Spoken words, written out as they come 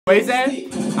What he said?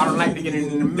 I don't like to get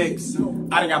in the mix.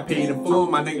 I done got paid in food,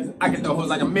 my nigga. I get the hoes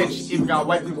like a Mitch. Even got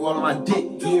white people all on my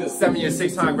dick. 7 years,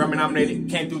 6 times Grammy nominated.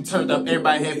 Came through, turned up,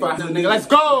 everybody here for a nigga. Let's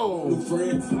go!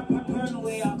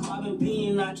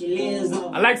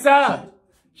 Alexa,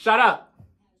 shut up.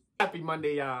 Happy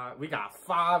Monday, y'all. We got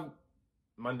 5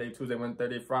 Monday, Tuesday, Wednesday,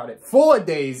 Thursday, Friday. 4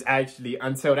 days actually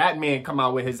until that man come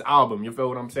out with his album. You feel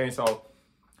what I'm saying? So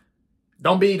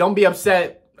don't be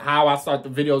upset how I start the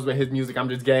videos with his music. I'm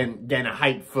just getting a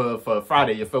hype for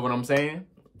Friday. You feel what I'm saying?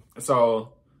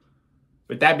 So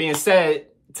with that being said,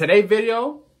 today's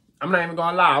video, I'm not even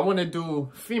gonna lie, I want to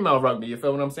do female rugby. You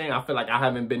feel what I'm saying? I feel like I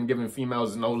haven't been giving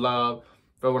females no love.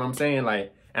 Feel what I'm saying?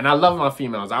 Like, and I love my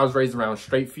females. I was raised around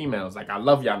straight females. Like, I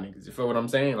love y'all niggas. You feel what I'm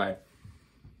saying? Like,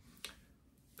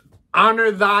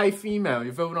 honor thy female.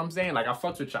 You feel what I'm saying? Like, I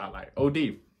fucks with y'all. Like,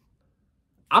 OD.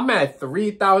 I'm at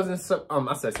 3,000,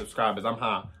 I said subscribers, I'm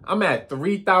high. I'm at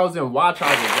 3,000 watch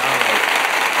hours, y'all. Like,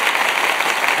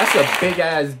 that's a big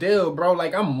ass deal, bro.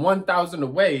 Like, I'm 1,000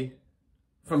 away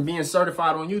from being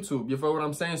certified on YouTube. You feel what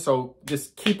I'm saying? So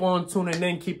just keep on tuning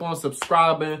in, keep on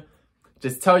subscribing.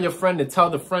 Just tell your friend to tell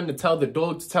the friend to tell the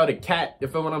dog to tell the cat. You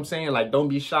feel what I'm saying? Like, don't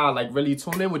be shy. Like, really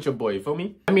tune in with your boy. You feel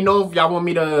me? Let me know if y'all want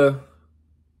me to...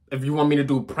 If you want me to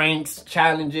do pranks,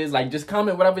 challenges, like, just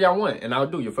comment whatever y'all want, and I'll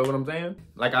do. You feel what I'm saying?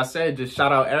 Like I said, just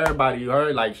shout out everybody, you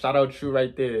heard? Like, shout out you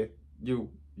right there. You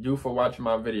for watching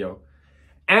my video.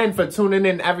 And for tuning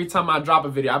in every time I drop a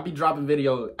video. I'll be dropping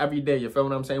video every day, you feel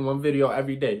what I'm saying? 1 video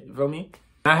every day, you feel me?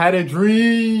 I had a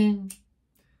dream.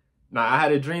 Now, I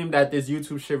had a dream that this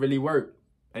YouTube shit really worked.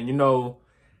 And, you know,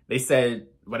 they said,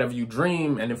 whatever you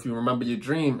dream, and if you remember your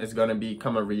dream, it's gonna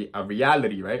become a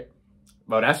reality, right?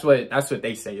 But that's what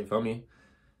they say, you feel me?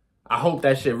 I hope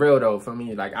that shit real though, for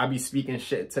me. Like, I be speaking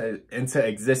shit into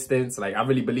existence. Like, I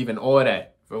really believe in all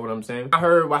that. Feel what I'm saying? I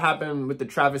heard what happened with the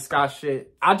Travis Scott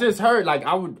shit. I just heard, like,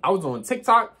 I was on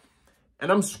TikTok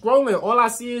and I'm scrolling. All I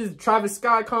see is Travis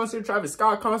Scott concert, Travis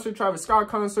Scott concert, Travis Scott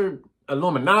concert,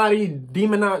 Illuminati,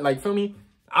 Demonite, like, feel me?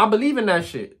 I believe in that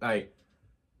shit. Like,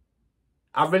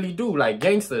 I really do, like,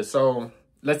 gangster. So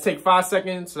let's take 5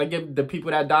 seconds. Let's give the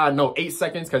people that died, no, 8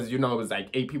 seconds, because, you know, it was like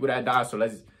 8 people that died. So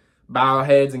let's bow our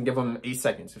heads and give them 8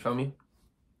 seconds. You feel me?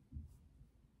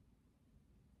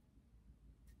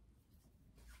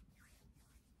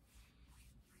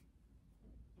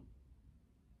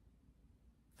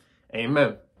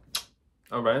 Amen.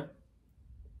 All right.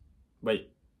 Wait,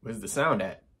 where's the sound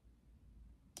at?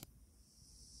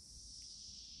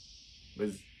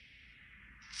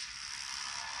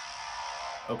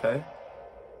 Okay.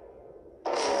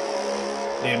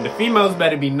 Damn, the females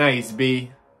better be nice,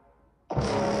 B.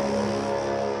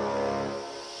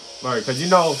 Right, because, you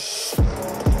know,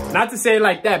 not to say it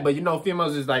like that, but, you know,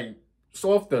 females is, like,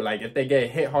 softer. Like, if they get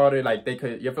hit harder, like, they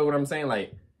could, you feel what I'm saying?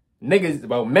 Like, niggas,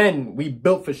 well, men, we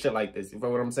built for shit like this. You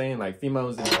feel what I'm saying? Like,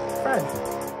 females is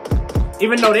fragile.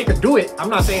 Even though they could do it, I'm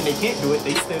not saying they can't do it.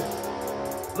 They still,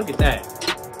 look at that.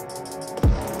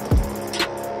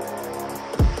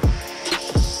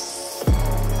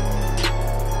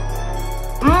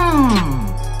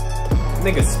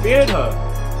 Nigga speared her.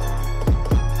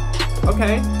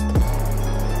 Okay.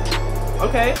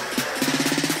 Okay.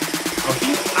 Oh,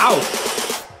 she's out.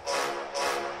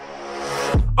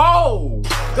 Oh,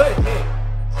 good hit.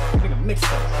 Nigga mixed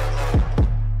her.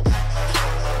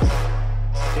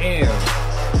 Damn.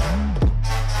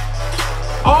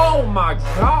 Oh my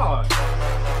God.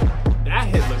 That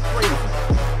hit looked crazy.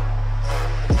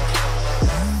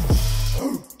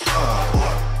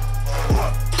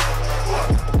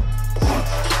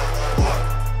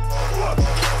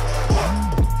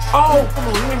 Oh, come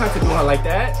on, you didn't have to do her like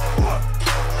that.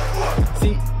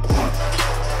 See?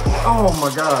 Oh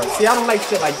my God. See, I don't like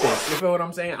shit like this. You feel what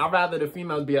I'm saying? I'd rather the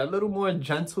females be a little more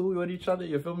gentle with each other.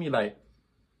 You feel me? Like,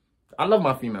 I love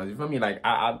my females. You feel me? Like,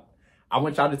 I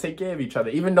want y'all to take care of each other.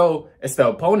 Even though it's the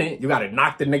opponent, you gotta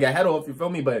knock the nigga head off, you feel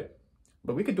me? But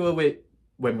we could do it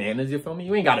with manners, you feel me?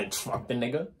 You ain't gotta truck the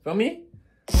nigga. Feel me?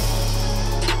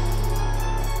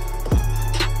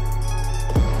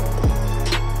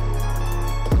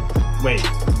 Wait, is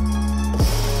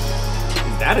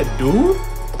that a dude?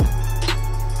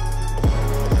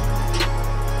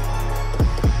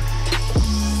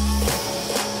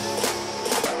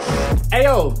 Hey,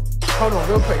 yo, hold on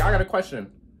real quick. I got a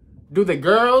question. Do the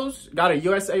girls got a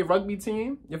USA rugby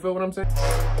team? You feel what I'm saying?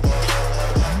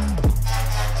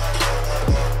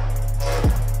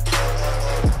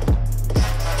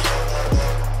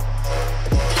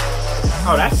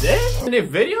 Oh, that's it? In the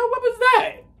video? What was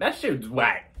that? That shit was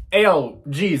whack. Ayo,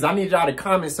 geez, I need y'all to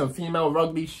comment some female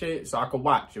rugby shit so I can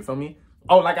watch, you feel me?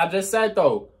 Oh, like I just said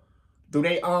though, do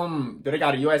they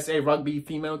got a USA Rugby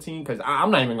female team? Cause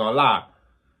I'm not even gonna lie.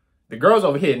 The girls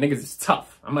over here, niggas is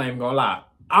tough. I'm not even gonna lie.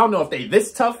 I don't know if they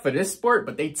this tough for this sport,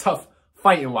 but they tough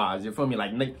fighting wise. You feel me?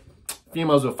 Like,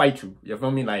 females will fight you. You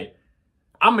feel me? Like,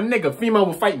 I'm a nigga. Female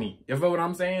will fight me. You feel what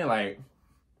I'm saying? Like,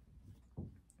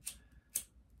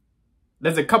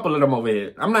 there's a couple of them over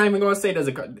here. I'm not even gonna say there's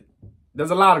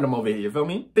a lot of them over here. You feel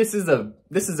me? This is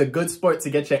a good sport to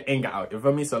get your anger out. You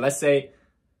feel me? So let's say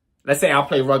I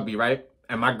play rugby, right?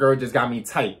 And my girl just got me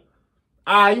tight.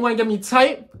 You wanna get me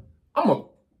tight? I'm gonna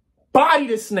body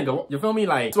this nigga. You feel me?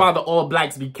 Like, that's why the All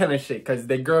Blacks be killing shit, cause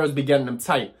their girls be getting them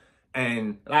tight.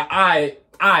 And like, alright,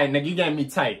 nigga, you getting me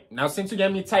tight. Now since you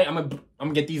getting me tight, I'm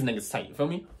gonna get these niggas tight. You feel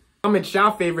me? Comment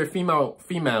y'all favorite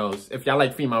females if y'all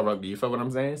like female rugby. You feel what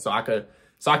I'm saying? So I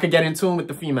could get in tune with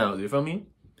the females. You feel me?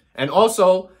 And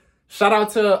also, shout out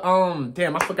to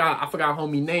damn, I forgot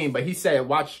homie name, but he said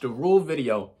watch the rule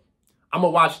video. I'ma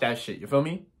watch that shit. You feel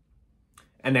me?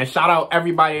 And then shout out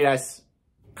everybody that's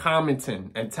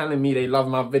commenting and telling me they love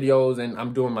my videos and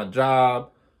I'm doing my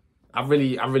job. I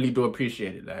really do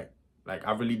appreciate it. Like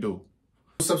I really do.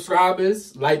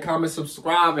 Subscribers, like, comment,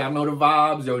 subscribe. Y'all know the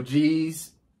vibes. Yo,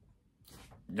 G's.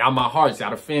 Y'all my hearts.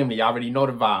 Y'all the family. Y'all already know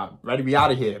the vibe. Ready? We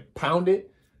out of here. Pound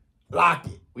it. Lock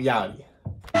it. We out of here.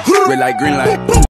 Red light, green light.